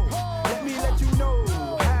it goes. Let me let you know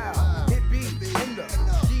how it be in the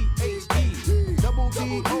G-H-E, double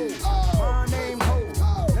D-O, my name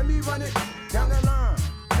Ho. Let me run it down the line.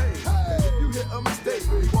 Hey, if you hit a mistake,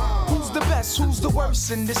 who's the best, who's the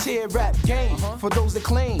worst in this here rap game? For those that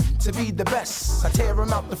claim to be the best, I tear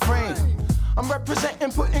them out the frame. I'm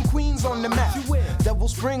representing, putting Queens on the map. Devil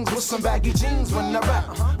Springs with some baggy jeans when I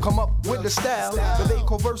rap. Come up with a style that they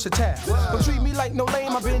call versatile. But treat me like no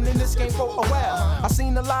lame, I've been in this game for a while. I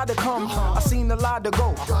seen a lot to come, I seen a lot to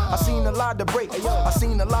go. I seen a lot to break, I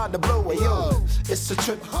seen a lot to blow. Yo, it's a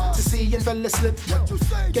trip to see and fella slip.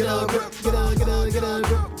 Get a grip, get a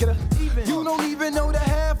grip, get a. You don't even know the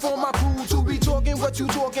half on my crew to be talking what you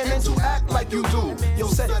talking and to act like you do. Yo,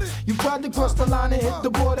 say you tried to cross the line and hit the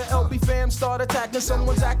border. LB fam start attacking,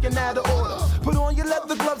 someone's acting out of order. Put on your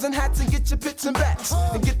leather gloves and hats and get your pits and bats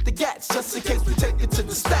and get the gats just in case we take it to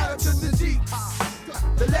the stats. The Jeeps,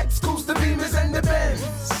 the Lex, the Beamers and the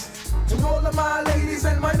Benz. And all of my ladies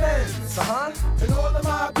and my men, and all of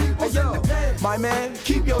my people in the pen. My man,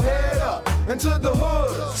 keep your head up into the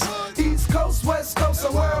hoods. East Coast, West Coast,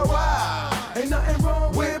 or worldwide. Ain't nothing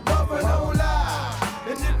wrong with Bubba, no lie.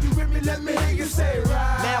 And if you with me, let me hear you say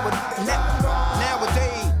right.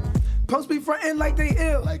 Nowadays, punks be frontin' like they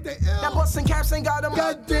ill. That bustin' caps ain't got a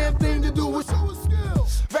goddamn thing to do with skills.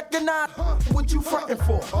 Recognize what you frontin'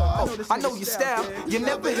 for. Oh, I know your style. You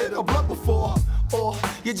never hit a blunt before. Or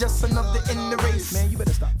you're just another in the race. Man, you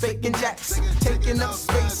better stop faking jacks, taking up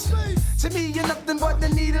space. To me, you're nothing but the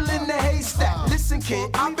needle in the haystack. Listen, kid,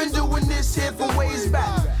 I've been doing this here for ways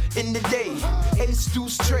back. In the day, Ace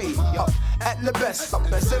Deuce trade, at the best,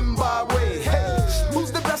 up at Zimbabwe. Hey,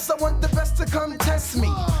 who's the best? I want the best to come test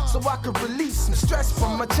me, so I could release some stress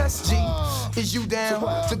from my chest. G, is you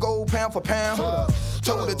down to go pound for pound,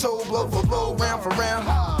 toe to toe, blow for blow, round for round?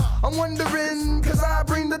 I'm wondering, cause I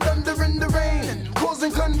bring the thunder in the rain,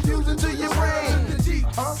 causing confusion to your brain.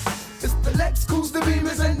 It's the Lex, the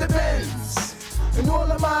Beamers and the Benz, and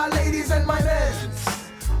all of my ladies and my men.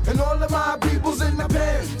 And all of my peoples in the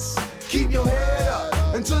pens. Keep your head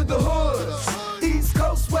up into the hoods. East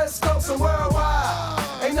Coast, West Coast, and worldwide.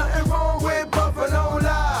 Ain't nothing wrong with puffin' on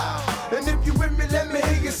live. And if you with me, let me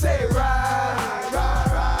hear you say right, right,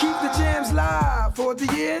 right. Keep the jams live for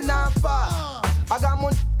the year 95. I got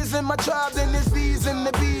more niggas in my tribe than there's bees in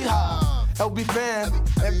the beehive. LB fam,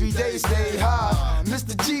 every day stay high.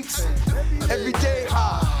 Mr. Jeeks, every day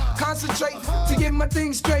high. Concentrate to get my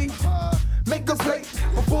thing straight. Make a plate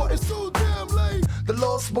before it's too damn late. The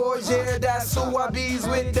Lost Boys, yeah, that's who I bees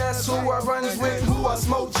with. That's who I runs with, who I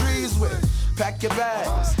smoke trees with. Pack your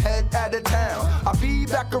bags, head out of town. I'll be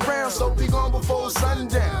back around, so be gone before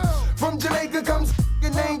sundown. From Jamaica comes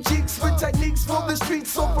named Cheeks with techniques for the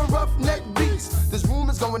streets over roughneck beats. This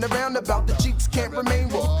rumors going around about the Cheeks can't remain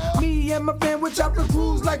raw. Me and my fam, which out the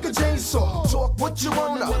cruise like a chainsaw. Talk what you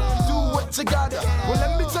wanna, do what you gotta. Well,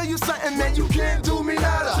 let me tell you something, man, you can't do me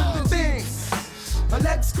nada. Things,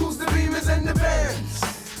 Alex, Coos, the Beamers, and the bands.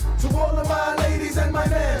 To all of my ladies and my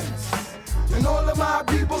mans. And all of my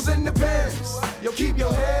peoples in the pens. Yo, keep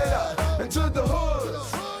your head up into the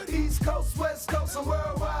hoods. East Coast, West Coast, and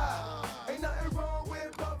worldwide. Ain't nothing wrong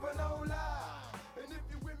with bumping on live.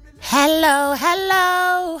 Hello,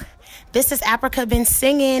 hello. This is Africa Been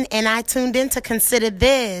Singing, and I tuned in to Consider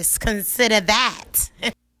This, Consider That.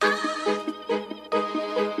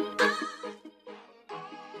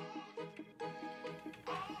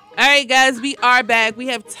 All right, guys, we are back. We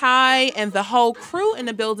have Ty and the whole crew in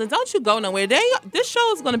the building. Don't you go nowhere. This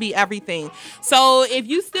show is going to be everything. So if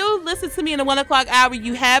you still listen to me in the 1 o'clock hour,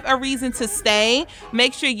 you have a reason to stay.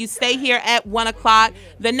 Make sure you stay here at 1 o'clock.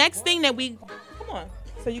 The next thing that come on,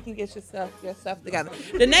 so you can get your stuff together.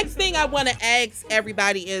 The next thing I want to ask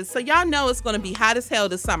everybody is, so y'all know it's going to be hot as hell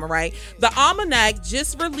this summer, right? The Almanac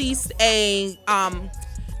just released a,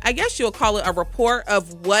 I guess you'll call it a report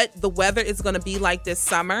of what the weather is going to be like this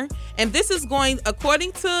summer. And this is going,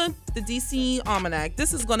 according to the DC Almanac,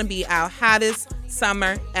 this is going to be our hottest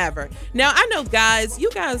summer ever. Now, I know, guys, you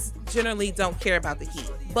guys generally don't care about the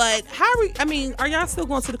heat. But are y'all still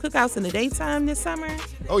going to the cookouts in the daytime this summer?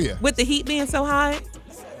 Oh, yeah. With the heat being so hot?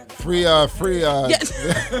 Free, Yeah.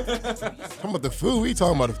 talking about the food. We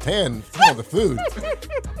talking about the tan. Talking about the food.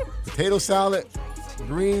 Potato salad.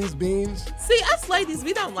 Greens, beans. See, us ladies,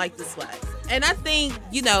 we don't like to sweat. And I think,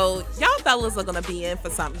 y'all fellas are going to be in for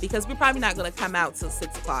something because we're probably not going to come out till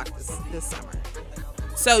 6 o'clock this summer.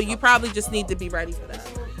 So you probably just need to be ready for that.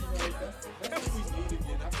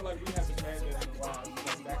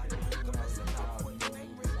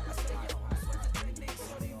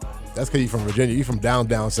 That's because you're from Virginia. You're from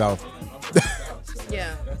down south.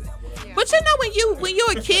 Yeah. But when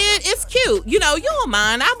you're a kid, it's cute. You don't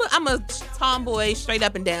mind. I'm a tomboy straight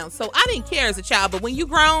up and down. So I didn't care as a child. But when you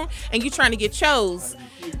grown and you trying to get chose,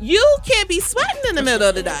 you can't be sweating in the middle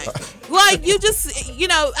of the day. Like you just,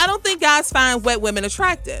 I don't think guys find wet women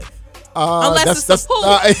attractive. Unless it's the pool.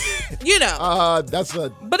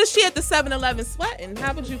 But if she at the 7-Eleven sweating,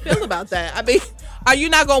 how would you feel about that? I mean, are you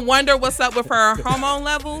not going to wonder what's up with her hormone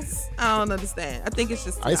levels? I don't understand. I think it's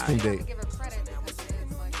just ice cream date.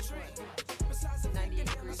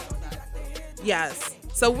 Yes.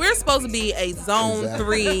 So we're supposed to be a zone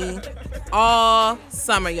 3 all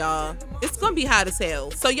summer, y'all. It's going to be hot as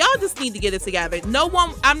hell. So y'all just need to get it together.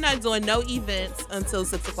 I'm not doing no events until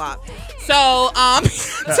 6 o'clock. So I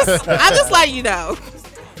just let you know.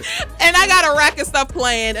 And I got a rack of stuff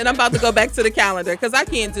playing, and I'm about to go back to the calendar because I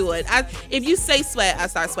can't do it. If you say sweat, I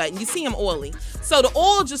start sweating. You see them oily. So the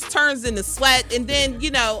oil just turns into sweat, and then,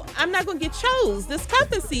 I'm not going to get chose this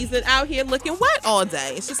cuffing season out here looking wet all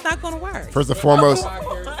day. It's just not going to work. First and foremost.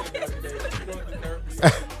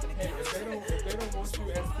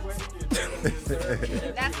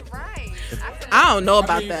 That's right. I don't know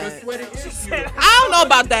about that. I don't know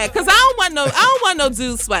about that because I don't want no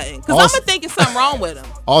dudes sweating because I'm gonna think it's something wrong with them.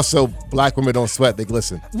 Also, black women don't sweat; they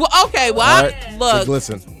glisten. Well, okay. Well, look, they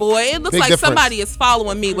glisten. Boy, it looks Big like difference. somebody is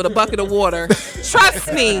following me with a bucket of water.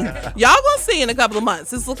 Trust me, y'all gonna see in a couple of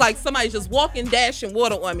months. This looks like somebody's just walking, dashing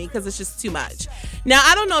water on me because it's just too much. Now,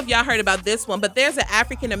 I don't know if y'all heard about this one, but there's an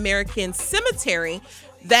African American cemetery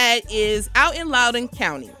that is out in Loudoun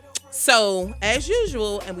County. So, as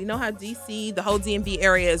usual, and we know how DC, the whole DMV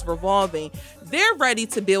area is revolving, they're ready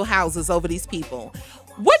to build houses over these people.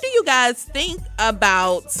 What do you guys think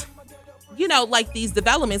about, like these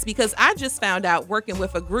developments? Because I just found out, working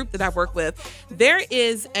with a group that I work with, there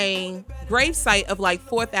is a gravesite of like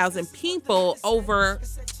 4,000 people over,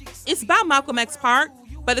 it's by Malcolm X Park,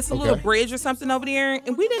 but it's a little bridge or something over there,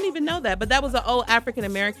 and we didn't even know that. But that was an old African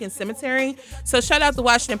American cemetery. So shout out to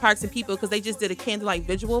Washington Parks and People because they just did a candlelight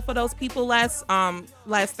vigil for those people last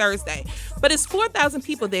Thursday. But it's 4,000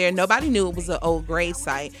 people there. Nobody knew it was an old grave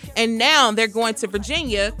site, and now they're going to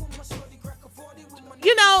Virginia.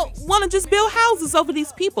 Want to just build houses over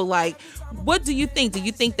these people. Like, what do you think? Do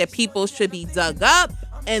you think that people should be dug up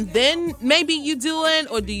and then maybe you do it,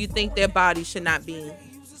 or do you think their bodies should not be?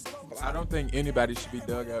 I don't think anybody should be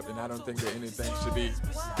dug up, and I don't think that anything should be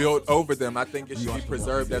built over them. I think it should be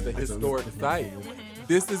preserved as a historic site.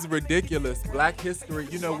 This is ridiculous. Black history,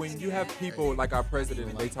 when you have people like our president,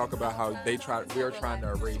 and they talk about how we're trying to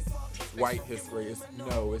erase white history.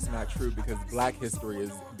 It's not true, because black history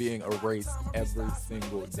is being erased every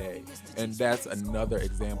single day. And that's another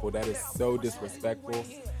example that is so disrespectful.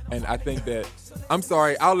 And I think that, I'm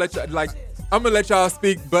sorry, I'm going to let y'all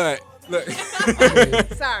speak, but look.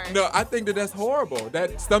 Sorry. No, I think that's horrible.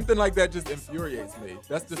 That something like that just infuriates me.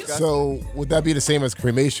 That's disgusting. So would that be the same as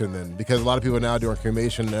cremation then? Because a lot of people now doing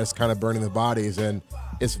cremation, that's kind of burning the bodies, and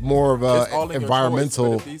it's more of a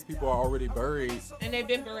environmental. Choice, but if these people are already buried, and they've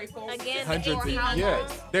been buried for hundreds of years.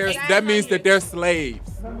 Yes, that means that they're slaves.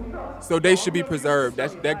 So they should be preserved.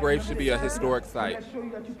 That grave should be a historic site.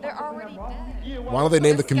 They're already dead. Why don't they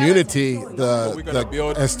name the community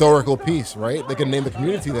the historical piece, right? They can name the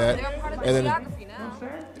community that, and then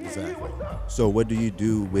exactly. So what do you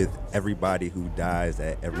do with everybody who dies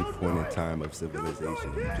at every point in time of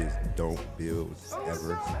civilization? You just don't build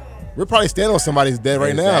ever. We're probably standing on somebody's dead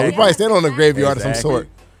right now. We're probably standing on a graveyard of some sort.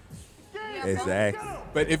 Exactly.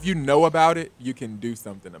 But if you know about it, you can do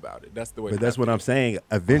something about it. That's the way. But that's what I'm saying.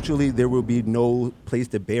 Eventually, there will be no place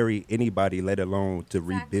to bury anybody, let alone to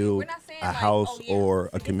rebuild a house or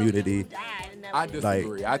a community. I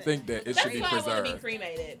disagree. I think that it should be preserved. That's why I want to be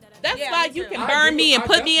cremated. That's why you can burn me and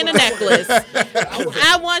put me in a necklace.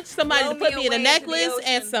 I want somebody to put me in a necklace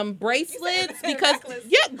and some bracelets because,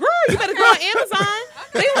 girl, you better go on Amazon.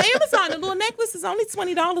 They on Amazon. The little necklace is only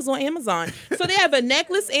 $20 on Amazon. So they have a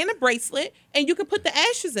necklace and a bracelet, and you can put the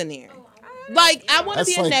ashes in there. Like, I want to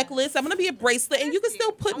be a necklace, I want to be a bracelet, and you can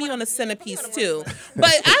still put me on a centerpiece too.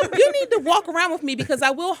 But you need to walk around with me because I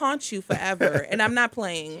will haunt you forever, and I'm not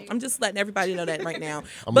playing. I'm just letting everybody know that right now.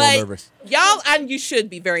 I'm a little nervous. Y'all, you should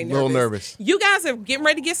be very nervous. A little nervous. You guys are getting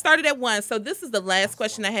ready to get started at 1, so this is the last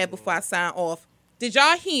question I have before I sign off. Did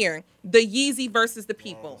y'all hear the Yeezy versus the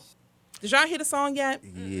People? Did y'all hear the song yet?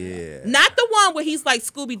 Yeah. Not the one where he's like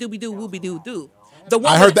Scooby Dooby Doo Wooby Doo Doo.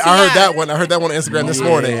 I heard that one. I heard that one on Instagram this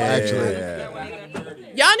morning, actually.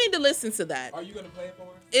 Y'all need to listen to that. Are you gonna play it for us?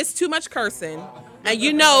 It's too much cursing.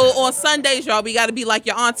 And on Sundays, y'all, we gotta be like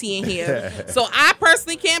your auntie in here. So I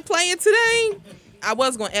personally can't play it today. I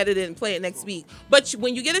was gonna edit it and play it next week. But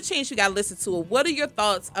when you get a chance, you gotta listen to it. What are your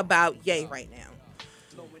thoughts about Ye right now?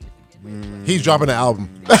 He's dropping an album.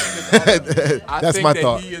 That's my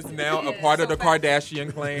thought. He is now a part of the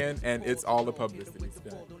Kardashian clan, and it's all the publicity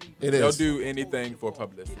stunt. They'll do anything for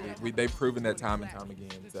publicity. They've proven that time and time again.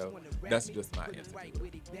 So that's just my answer.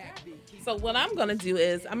 So what I'm going to do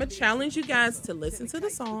is I'm going to challenge you guys to listen to the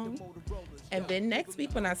song. And then next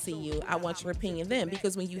week when I see you, I want your opinion then.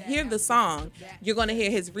 Because when you hear the song, you're going to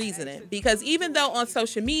hear his reasoning. Because even though on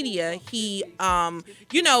social media, he,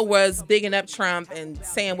 was bigging up Trump and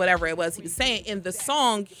saying whatever it was he was saying, in the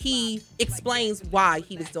song, he explains why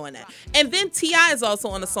he was doing that. And then T.I. is also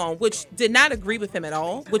on the song, which did not agree with him at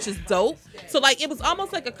all, which is dope. So, it was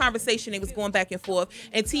almost like a conversation. They was going back and forth.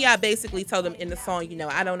 And T.I. basically told him in the song,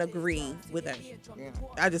 I don't agree with him.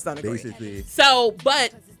 I just don't agree. Basically. So,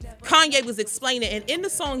 but Kanye was explaining, and in the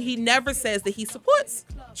song, he never says that he supports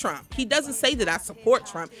Trump. He doesn't say that I support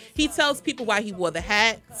Trump. He tells people why he wore the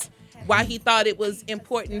hats, why he thought it was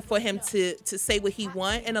important for him to say what he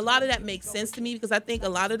want. And a lot of that makes sense to me because I think a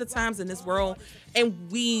lot of the times in this world, and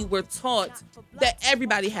we were taught that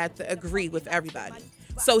everybody had to agree with everybody.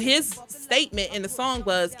 So his statement in the song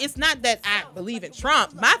was, it's not that I believe in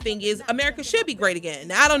Trump. My thing is America should be great again.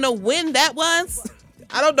 Now, I don't know when that was.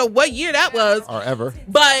 I don't know what year that was. Or ever.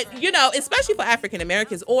 But, especially for African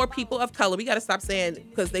Americans or people of color, we got to stop saying,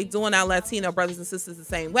 because they doing our Latino brothers and sisters the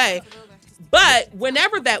same way. But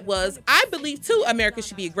whenever that was, I believe, too, America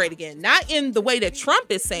should be great again. Not in the way that Trump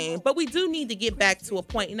is saying, but we do need to get back to a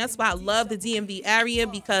point. And that's why I love the DMV area,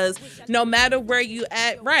 because no matter where you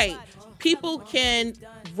at, right, people can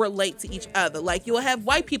relate to each other. Like, you'll have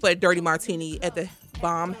white people at Dirty Martini at the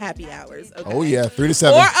bomb happy hours. Okay? Oh, yeah, 3 to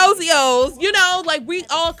 7. Or OZOs, we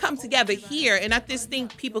all come together here. And I just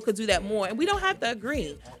think people could do that more. And we don't have to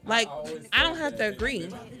agree. I don't have to agree.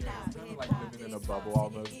 in a bubble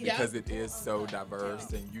almost because it is so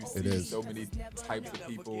diverse and you see so many types of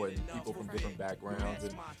people and people from different backgrounds,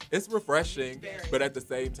 and it's refreshing. But at the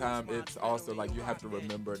same time, it's also like you have to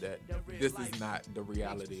remember that this is not the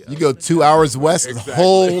reality. You go 2 hours west,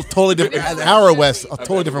 totally different. An hour west, a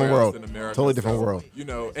totally different world. Totally different world. You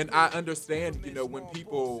know, and I understand, you know,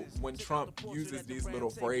 when Trump uses these little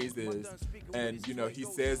phrases and, you know, he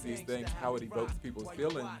says these things, how it evokes people's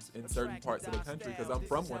feelings in certain parts of the country, because I'm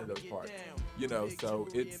from one of those parts, you know, so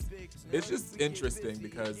it's just interesting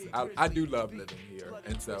because I do love living here,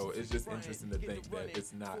 and so it's just interesting to think that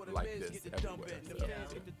it's not like this everywhere.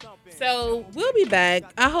 So we'll be back.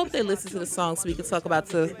 I hope they listen to the song so we can talk about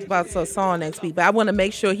the song next week, but I want to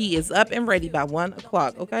make sure he is up and ready by 1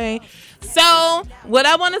 o'clock, okay? So what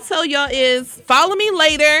I want to tell y'all is follow me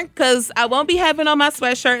later because I won't be having on my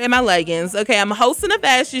sweatshirt and my leggings. Okay, I'm hosting a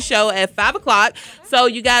fashion show at 5 o'clock. So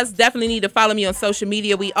you guys definitely need to follow me on social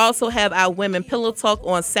media. We also have our Women Pillow Talk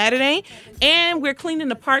on Saturday. And we're cleaning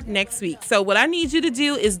the park next week. So what I need you to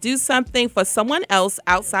do is do something for someone else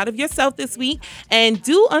outside of yourself this week. And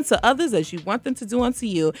do unto others as you want them to do unto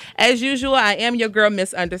you. As usual, I am your girl,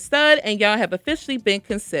 Misunderstood. And y'all have officially been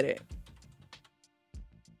considered.